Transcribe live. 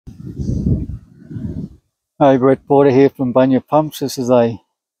Hey, Brett Porter here from Bunyip Pumps. This is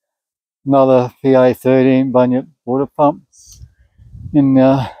another PA13 Bunyip water pump in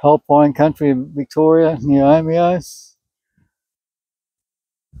Alpine country of Victoria, near Omeo.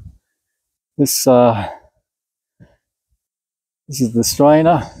 This is the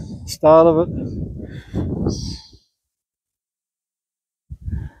strainer start of it,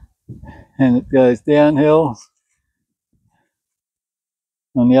 and it goes downhill.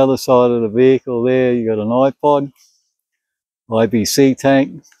 On the other side of the vehicle there, you got an iPod, IBC tank,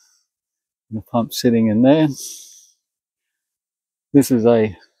 and the pump sitting in there. This is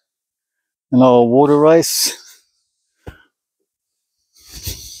an old water race.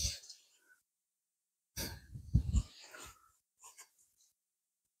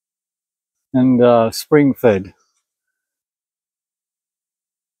 And spring fed,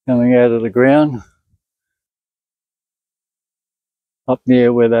 coming out of the ground up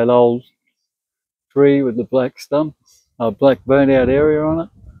near where that old tree with the black stump, black burnt out area on it.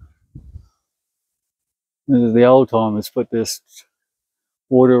 This is the old timers put this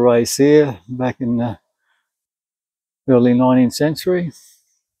water race here back in the early 19th century.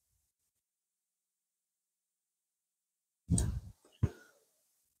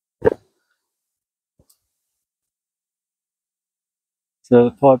 So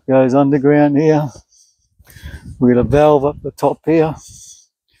the pipe goes underground here. We've got a valve up the top here.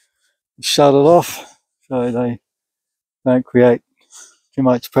 Shut it off so they don't create too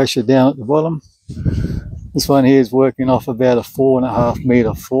much pressure down at the bottom. This one here is working off about a 4.5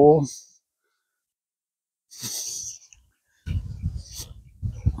 metre fall.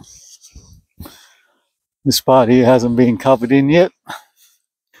 This part here hasn't been covered in yet.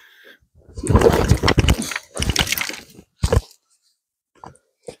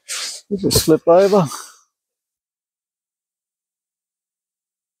 We'll just slip over.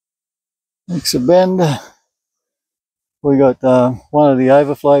 Makes a bend. We got one of the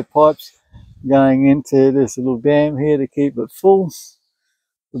overflow pipes going into this little dam here to keep it full.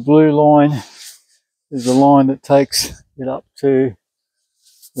 The blue line is the line that takes it up to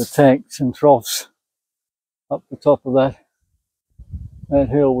the tanks and troughs up the top of that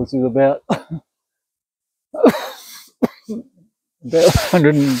hill, which is about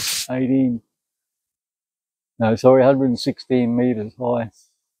 116 meters high.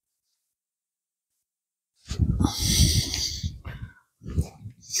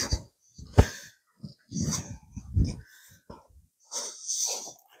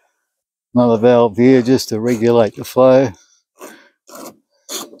 Another valve here just to regulate the flow,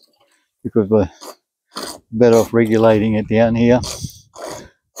 because we're better off regulating it down here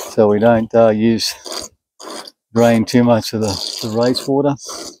so we don't drain too much of the race water.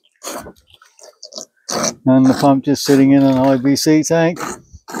 And the pump just sitting in an IBC tank,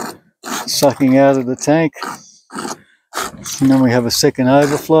 sucking out of the tank, and then we have a second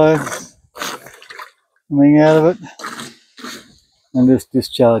overflow coming out of it, and just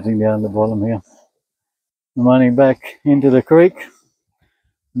discharging down the bottom here, and running back into the creek,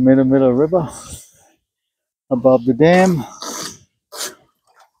 Metre River, above the dam.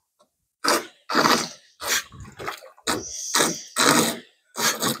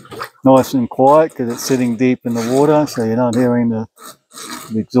 Nice and quiet because it's sitting deep in the water, so you're not hearing the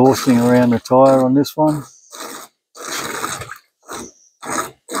exhausting around the tyre on this one.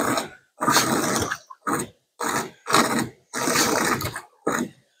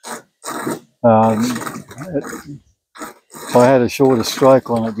 I had a shorter stroke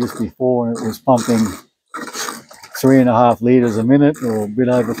on it just before, and it was pumping 3.5 litres a minute, or a bit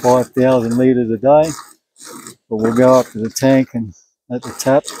over 5,000 litres a day. But we'll go up to the tank and at the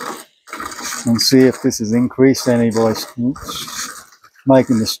tap and see if this has increased any by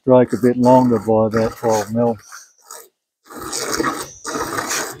making the stroke a bit longer by about 12 mil.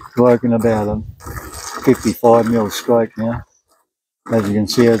 Broken about a 55 mil stroke now, as you can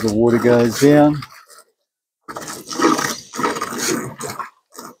see as the water goes down.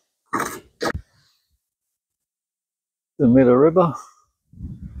 The Metre River.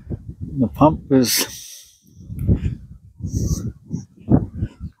 The pump is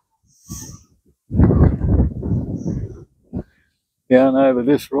down over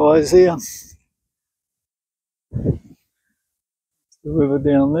this rise here. The river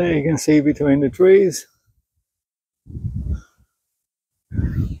down there, you can see between the trees.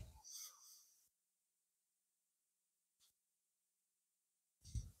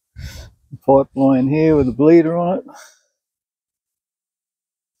 The pipeline here with a bleeder on it.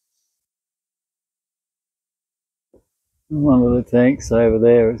 And one of the tanks over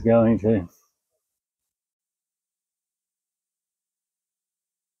there is going to